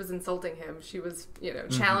on. She was insulting him. She was, you know,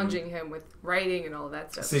 challenging him with writing and all of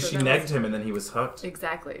that stuff. So she that negged was- him and then he was hooked.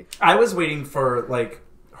 Exactly. I was waiting for, like,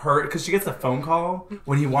 her, because she gets a phone call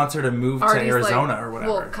when he wants her to move Artie's to Arizona like, or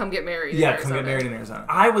whatever. well, come get married in Yeah, Arizona. come get married in Arizona.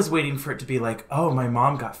 I was waiting for it to be like, oh, my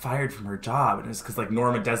mom got fired from her job. And it was because, like,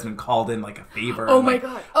 Norma Desmond called in, like, a favor. Oh and, my like,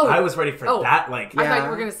 god. Oh, I was ready for that, like... I thought you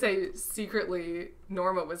were going to say secretly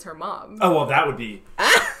Norma was her mom. Oh, well, that would be...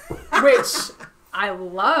 Which... I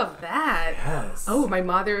love that. Yes. Oh, my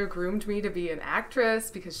mother groomed me to be an actress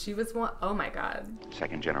because she was one. Oh my god.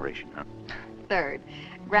 Second generation, huh? Third,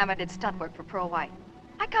 Grandma did stunt work for Pearl White.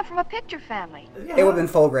 I come from a picture family. It would have been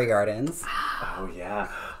full Grey Gardens. Oh,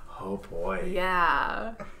 yeah. Oh, boy.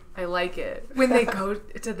 Yeah. I like it. When they go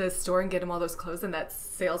to the store and get him all those clothes, and that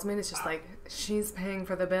salesman is just like, she's paying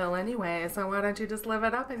for the bill anyway, so why don't you just live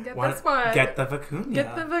it up and get this one? Get the vicuña.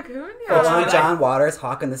 Get the vicuña. Oh, John Waters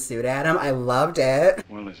hawking the suit at him. I loved it.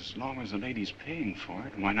 Well, as long as the lady's paying for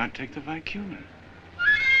it, why not take the vicuña?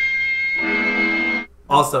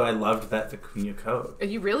 Also, I loved that vicuña coat.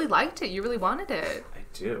 You really liked it. You really wanted it. I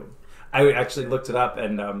do. I actually looked it up,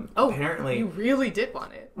 and apparently... you really did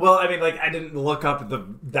want it. Well, I mean, like, I didn't look up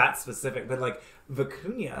that specific, but, like,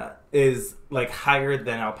 vicuña is, like, higher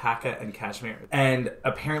than alpaca and cashmere. And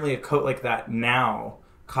apparently a coat like that now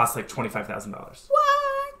costs, like, $25,000.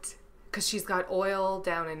 What? Because she's got oil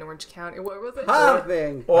down in Orange County. What was it?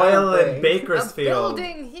 Oil in Bakersfield. A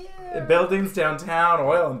building here. Buildings downtown,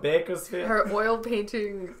 oil in Bakersfield. Her oil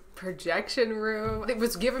painting projection room. It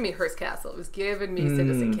was giving me Hearst Castle. It was giving me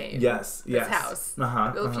Citizen Kane. Yes. This house.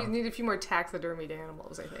 You need a few more taxidermied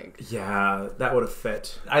animals, I think. Yeah, that would have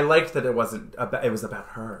fit. I liked that it wasn't about, it was about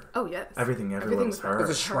her. Oh, yes. Everything was her. It was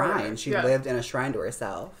a shrine. She lived in a shrine to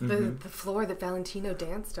herself. The floor that Valentino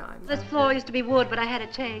danced on. This floor used to be wood, but I had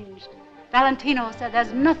it changed. Valentino said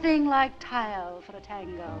there's nothing like tile for a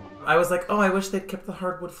tango. I was like, oh, I wish they'd kept the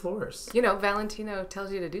hardwood floors. You know, Valentino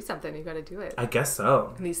tells you to do something, you gotta do it. I guess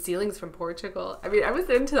so. And these ceilings from Portugal. I mean, I was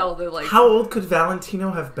into all the, like... How old could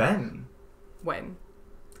Valentino have been? When?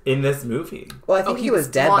 In this movie. Well, I think he was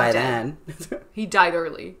dead by then. He died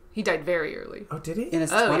early. He died very early. Oh, did he? In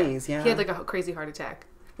his 20s, yeah. He had, like, a crazy heart attack.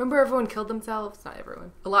 Remember everyone killed themselves? Not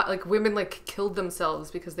everyone. A lot, like, women, like, killed themselves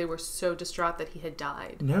because they were so distraught that he had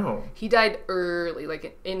died. No. He died early,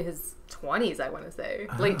 like, in his 20s, I want to say.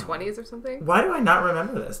 Late 20s or something. Why do I not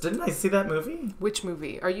remember this? Didn't I see that movie? Which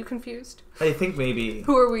movie? Are you confused? I think maybe.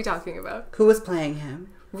 Who are we talking about? Who was playing him?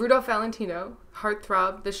 Rudolph Valentino,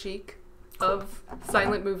 heartthrob, the chic of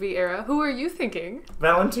silent movie era. Who are you thinking?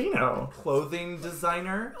 Valentino. Clothing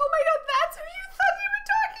designer. Oh my god, that's who you thought you were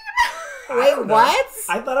talking about! Wait, what?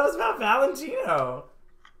 I thought it was about Valentino.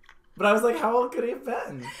 But I was like, how old could he have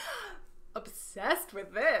been? Obsessed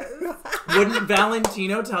with this. Wouldn't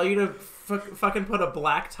Valentino tell you to fucking put a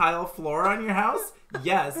black tile floor on your house?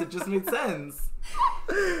 Yes, it just made sense.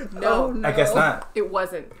 No. I guess not. It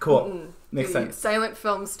wasn't. Cool. Makes sense. Silent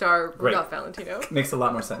film star Rudolph Valentino. Makes a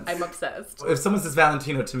lot more sense. I'm obsessed. If someone says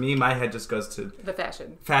Valentino, to me, my head just goes to... the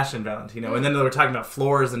fashion. Fashion Valentino. And then they were talking about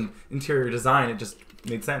floors and interior design. It just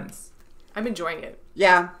made sense. I'm enjoying it.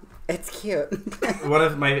 Yeah, it's cute. One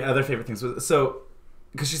of my other favorite things was... So...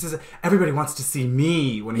 Because she says, everybody wants to see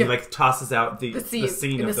me when he, like, tosses out the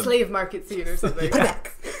scene in of the slave market scene or something. Put it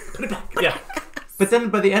back. Put it back. Yeah. But then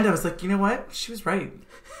by the end, I was like, you know what? She was right.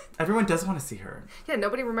 Everyone does want to see her. Yeah,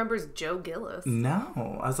 nobody remembers Joe Gillis.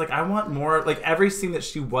 No. I was like, I want more. Like, every scene that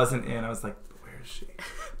she wasn't in, I was like, where is she?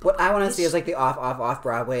 What I want to see is, like, the off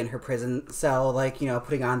Broadway in her prison cell, like, you know,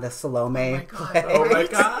 putting on the Salome play. Oh, my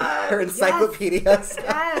God. Her encyclopedia Yes.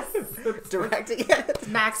 directing it.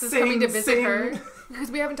 Max is coming to visit her. Because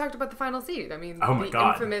we haven't talked about the final scene. I mean, oh the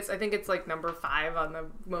infamous, I think it's like number 5 on the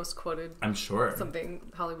most quoted. I'm sure. Something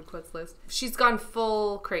Hollywood quotes list. She's gone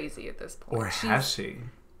full crazy at this point. Or has she?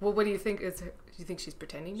 Well, what do you think? Do you think she's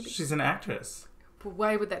pretending to be? She's an actress. But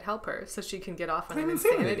why would that help her? So she can get off on an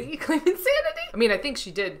insanity? Claim insanity? I mean, I think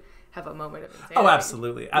she did have a moment of insanity. Oh,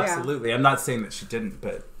 absolutely. Absolutely. Yeah. I'm not saying that she didn't,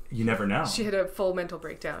 but you never know. She had a full mental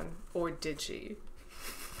breakdown. Or did she?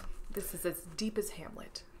 This is as deep as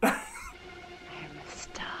Hamlet.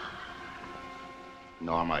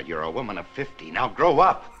 Norma, you're a woman of 50. Now grow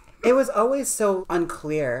up. It was always so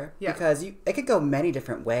unclear because it could go many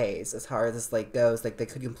different ways as far as this like goes. Like they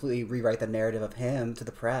could completely rewrite the narrative of him to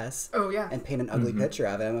the press. Oh yeah, and paint an ugly picture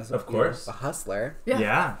of him as of course a hustler.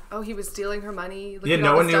 Yeah. Oh, he was stealing her money. Yeah,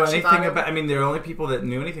 no one knew anything about. I mean, the only people that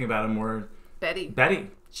knew anything about him were Betty.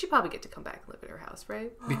 She'd probably get to come back and live at her house,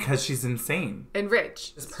 right? Because she's insane and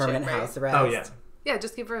rich. Just permanent house arrest. Oh yeah. Yeah,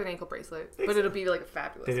 just give her an ankle bracelet. But it'll be like a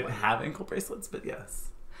fabulous They didn't one. have ankle bracelets, but yes.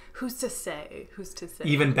 Who's to say? Who's to say?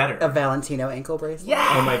 Even better. A Valentino ankle bracelet? Yes!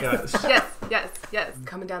 Oh my gosh. Yes.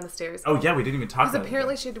 Coming down the stairs. Oh yeah, we didn't even talk about it. Because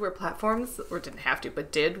apparently she had to wear platforms, or didn't have to,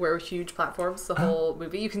 but did wear huge platforms the whole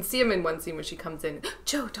movie. You can see him in one scene when she comes in.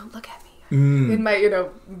 Joe, don't look at me. In my,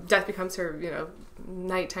 death becomes her,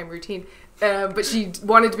 nighttime routine. But she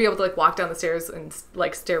wanted to be able to, like, walk down the stairs and,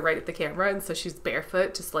 like, stare right at the camera. And so she's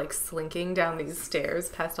barefoot, just, like, slinking down these stairs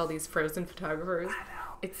past all these frozen photographers. I know.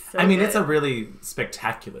 It's so good. It's a really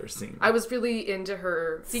spectacular scene. I was really into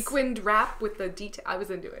her sequined wrap with the detail. I was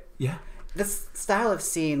into it. Yeah. This style of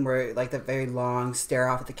scene where, like, the very long stare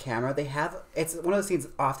off at the camera, it's one of those scenes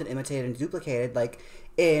often imitated and duplicated, like,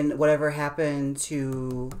 in Whatever Happened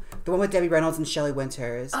to the one with Debbie Reynolds and Shelley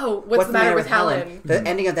Winters. Oh, What's the Matter with Helen? The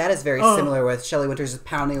ending of that is very similar, with Shelley Winters just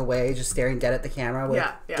pounding away, just staring dead at the camera with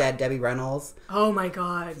dead Debbie Reynolds. Oh my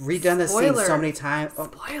God. Redone this scene so many times.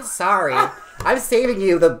 Oh, sorry. I'm saving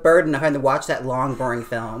you the burden of having to watch that long, boring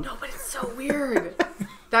film. No, but it's so weird.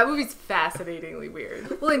 That movie's fascinatingly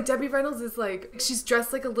weird. Well, and Debbie Reynolds is like, she's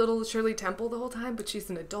dressed like a little Shirley Temple the whole time, but she's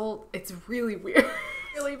an adult. It's really weird.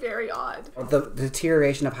 Really very odd. The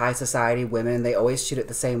deterioration of high society women, they always shoot it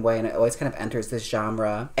the same way, and it always kind of enters this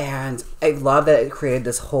genre. And I love that it created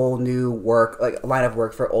this whole new line of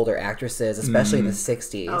work for older actresses, especially in the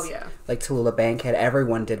 60s. Oh, yeah. Like Tallulah Bankhead,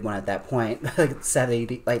 everyone did one at that point. Like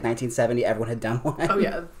 1970, everyone had done one. Oh,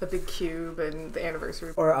 yeah. The Big Cube and the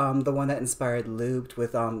Anniversary. Or the one that inspired Looped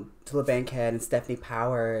with Tallulah Bankhead and Stephanie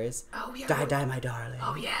Powers. Oh, yeah. Die, Die, My Darling.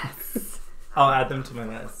 Oh, yes. I'll add them to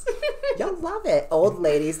my list. You'll love it. Old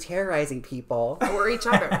ladies terrorizing people. Or each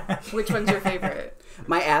other. Which one's your favorite?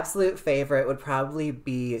 My absolute favorite would probably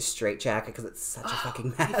be Straight Jacket, because it's such a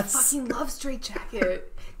fucking mess. I fucking love Straight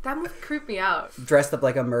Jacket. That movie creeped me out. Dressed up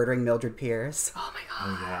like a murdering Mildred Pierce. Oh my God.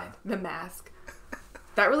 Oh, yeah. The mask.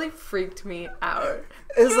 That really freaked me out.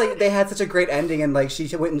 It was like they had such a great ending, and like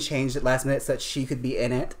she went and changed it last minute so that she could be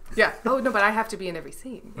in it. Yeah. Oh no, but I have to be in every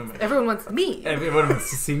scene. Everyone wants me. Everyone wants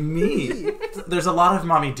to see me. There's a lot of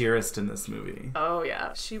Mommy Dearest in this movie. Oh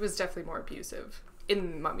yeah, she was definitely more abusive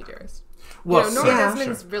in Mommy Dearest. Well, Norma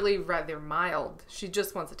Desmond's really rather mild. She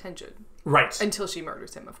just wants attention. Right. Until she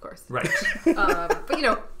murders him, of course. Right. But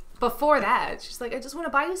before that, she's like, I just want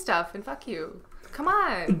to buy you stuff and fuck you. Come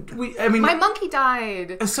on. My monkey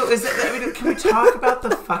died. So is it, can we talk about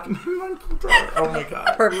the fucking monkey died? Oh my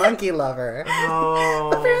God. Her monkey lover.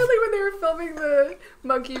 Oh. Apparently when they were filming the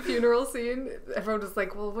monkey funeral scene, everyone was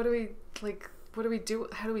like, well, what do we do?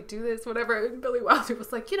 How do we do this? Whatever. And Billy Wilder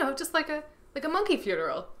was like, just like a monkey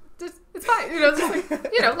funeral. It's fine.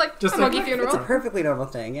 Just like just a monkey funeral. It's a perfectly normal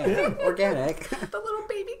thing. Yeah. Organic. The little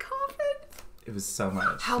baby coffin. It was so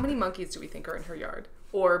much. How many monkeys do we think are in her yard?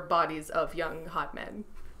 Or bodies of young hot men?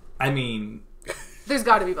 I mean, there's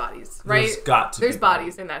got to be bodies, right? There's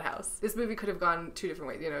bodies in that house. This movie could have gone two different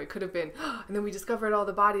ways. It could have been, and then we discovered all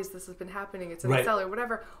the bodies. This has been happening. It's in the cellar,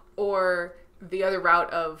 whatever. Or the other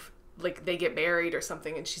route of like they get married or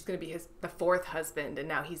something, and she's going to be the fourth husband, and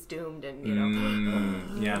now he's doomed, and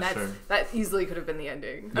sure. That easily could have been the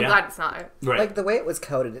ending. I'm glad it's not. Right. Like the way it was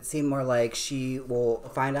coded, it seemed more like she will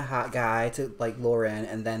find a hot guy to like lure in,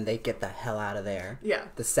 and then they get the hell out of there. Yeah.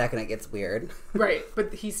 The second it gets weird. Right,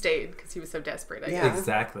 but he stayed because he was so desperate. I guess.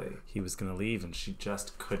 Exactly. He was going to leave, and she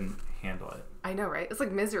just couldn't handle it. I know, right? It's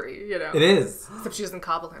like Misery, It is. Except she doesn't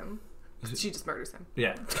cobble him. She just murders him.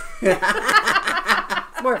 Yeah.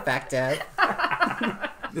 It's more effective.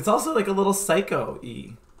 It's also like a little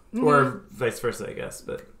Psycho-y. Mm-hmm. Or vice versa, I guess.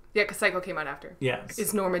 But yeah, because Psycho came out after. Yeah.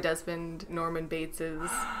 Is Norma Desmond Norman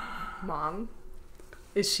Bates's mom?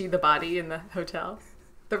 Is she the body in the hotel?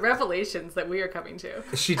 The revelations that we are coming to.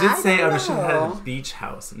 She did say, she had a beach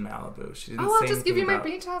house in Malibu. She didn't say I'll just give you about...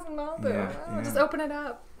 my beach house in Malibu. Yeah, I'll just open it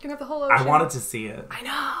up. You can have the whole ocean. I wanted to see it. I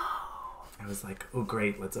know. I was like, oh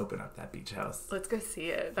great, let's open up that beach house. Let's go see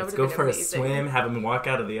it. Let's go for amazing. A swim, have him walk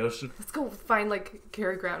out of the ocean. Let's go find like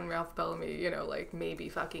Cary Grant and Ralph Bellamy, like maybe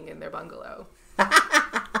fucking in their bungalow.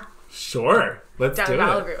 Sure. Let's do it.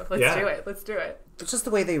 Malibu. Let's do it. It's just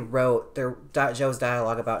the way they wrote Joe's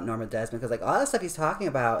dialogue about Norma Desmond, because like a lot of stuff he's talking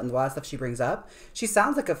about and a lot of stuff she brings up, she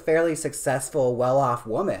sounds like a fairly successful, well-off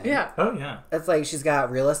woman. Yeah. Oh yeah. It's like she's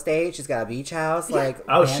got real estate, she's got a beach house,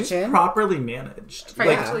 mansion. She's properly managed,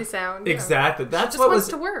 financially sound. Yeah. Exactly. That's she just what wants was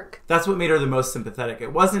to work. That's what made her the most sympathetic.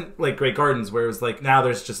 It wasn't like Great Gardens, where it was like now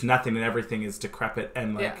there's just nothing and everything is decrepit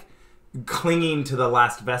and like. Clinging to the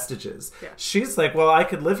last vestiges. Yeah. She's like, well, I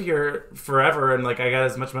could live here forever and like I got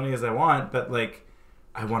as much money as I want, but like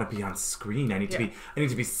I want to be on screen. I need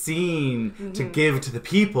to be seen to give to the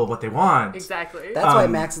people what they want. Exactly. That's why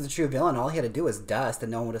Max is the true villain. All he had to do was dust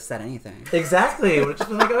and no one would have said anything. Exactly. It would just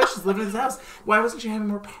been like, oh, she's living in his house. Why wasn't she having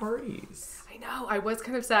more parties? I know. I was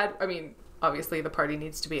kind of sad. I mean, obviously the party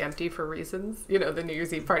needs to be empty for reasons, the New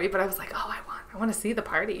Year's Eve party, but I was like, oh, I want to see the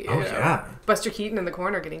party. Yeah. Buster Keaton in the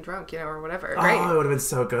corner getting drunk, or whatever. Oh, right? It would have been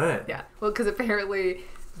so good. Yeah. Well, because apparently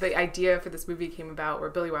the idea for this movie came about where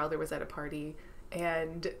Billy Wilder was at a party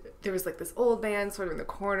and there was like this old man sort of in the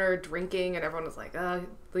corner drinking and everyone was like,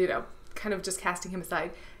 kind of just casting him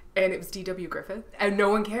aside. And it was D.W. Griffith and no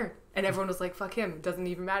one cared. And everyone was like, fuck him. It doesn't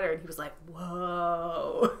even matter. And he was like,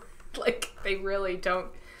 whoa. Like, they really don't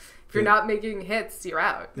If you're not making hits, you're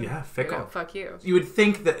out. Yeah, fickle. You know, fuck you. You would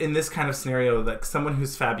think that in this kind of scenario, that someone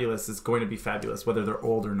who's fabulous is going to be fabulous, whether they're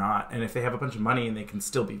old or not. And if they have a bunch of money and they can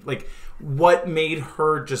still be... Like, what made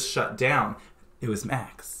her just shut down? It was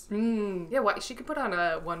Max. Yeah, she could put on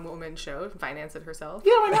a one-woman show and finance it herself.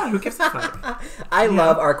 Yeah, why not? Who gives a fuck? I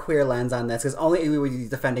love our queer lens on this because only we would be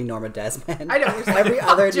defending Norma Desmond. I know. Every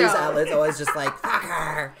other news outlet's always just like, fuck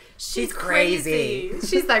her. She's crazy.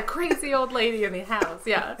 She's that crazy old lady in the house.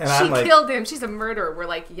 Yeah. And she killed him. She's a murderer. We're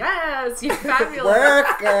like, yes, you're fabulous.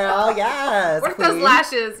 Work, girl. Yes. Work those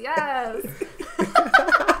lashes. Yes.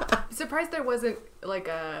 I'm surprised there wasn't like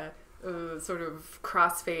a sort of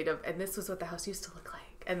crossfade of, and this was what the house used to look like.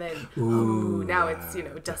 And then, now it's,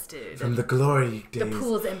 dusted. From the glory days. The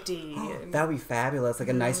pool's empty. That would be fabulous. Like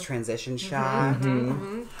a nice transition shot.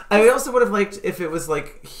 I also would have liked if it was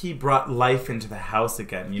like he brought life into the house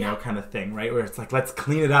again, you know, kind of thing, right? Where it's like, let's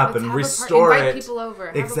clean it up and restore it. Invite people over.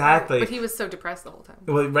 Exactly. But he was so depressed the whole time.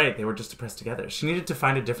 Well, right. They were just depressed together. She needed to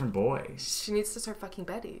find a different boy. She needs to start fucking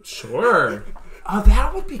Betty. Sure. Oh,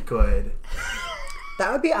 that would be good.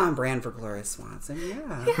 That would be on brand for Gloria Swanson,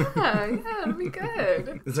 Yeah, it'd be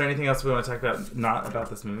good. Is there anything else we want to talk about, not about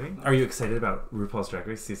this movie? Are you excited about RuPaul's Drag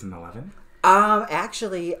Race Season 11?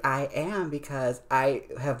 Actually, I am because I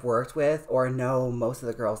have worked with or know most of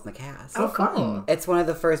the girls in the cast. Oh, cool. It's one of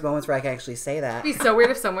the first moments where I can actually say that. It'd be so weird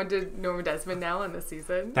if someone did Norma Desmond now in this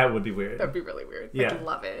season. That would be weird. That'd be really weird. Yeah. I'd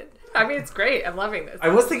love it. I mean, it's great. I'm loving this. I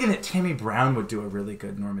was thinking that Tammy Brown would do a really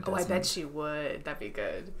good Norma Desmond. Oh, I bet she would. That'd be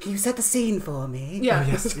good. Can you set the scene for me? Yeah. Oh,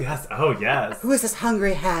 yes. Oh, yes. Who is this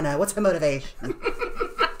hungry Hannah? What's her motivation?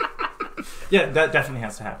 Yeah, that definitely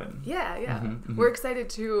has to happen. Yeah. We're excited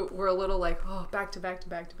too. We're a little like, back to back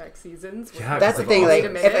seasons. Yeah, that's the thing. Like,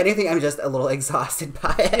 if anything, I'm just a little exhausted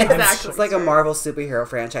by it. Exactly. It's like a Marvel superhero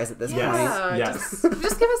franchise at this point. Yes.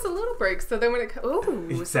 Just give us a little break, so then when it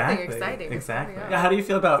something exciting. Exactly. Yeah. How do you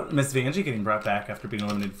feel about Miss Vanjie getting brought back after being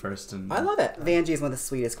eliminated first? And I love it. Vanjie is one of the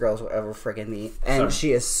sweetest girls you'll ever friggin' meet, and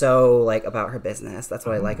she is so like about her business. That's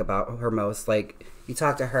what I like about her most. Like, you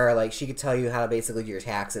talk to her, like, she could tell you how to basically do your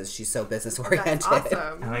taxes. She's so business oriented. That's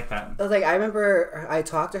awesome. I like that. Like, I remember I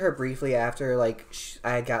talked to her briefly after, like,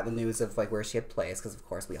 I had gotten the news of, like, where she had placed, because, of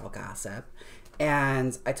course, we all gossip.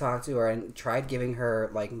 And I talked to her and tried giving her,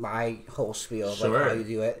 like, my whole spiel of, like, how you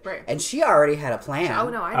do it. Right. And she already had a plan. Oh,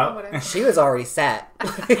 no, I know what I mean. She was already set.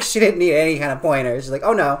 She didn't need any kind of pointers. She's like,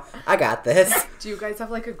 oh, no, I got this. Do you guys have,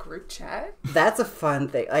 like, a group chat? That's a fun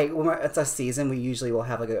thing. Like, when it's a season, we usually will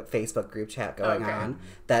have, like, a Facebook group chat going on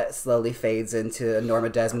that slowly fades into Norma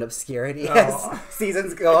Desmond obscurity as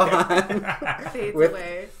seasons go on. Fades with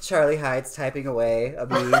away. Charlie Hides typing away a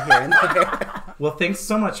me here and there. Well, thanks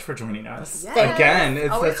so much for joining us. Yes. Again, it's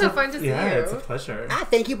always so fun to see you. Yeah, it's a pleasure.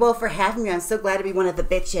 Thank you both for having me. I'm so glad to be one of the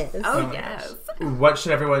bitches. Oh, yes. What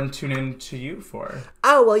should everyone tune in to you for?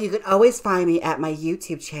 Oh, well, you can always find me at my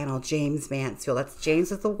YouTube channel, Jaymes Mansfield. That's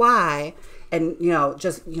James with a Y. And,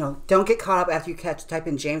 just, don't get caught up after you type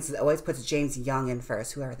in James. It always puts James Young in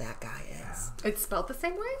first, whoever that guy is. It's spelled the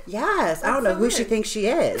same way? Yes. I don't know who she thinks she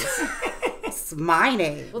is. It's my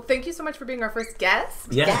name. Well, thank you so much for being our first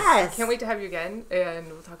guest. Yes. Can't wait to have you again, and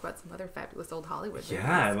we'll talk about some other fabulous old Hollywood movies.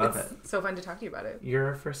 Yeah, I love it. So fun to talk to you about it. You're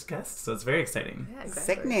our first guest, so it's very exciting. Yeah,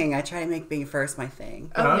 exactly. Sickening. I try to make being first my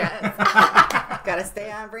thing. Oh, yes. Gotta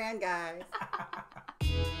stay on brand, guys.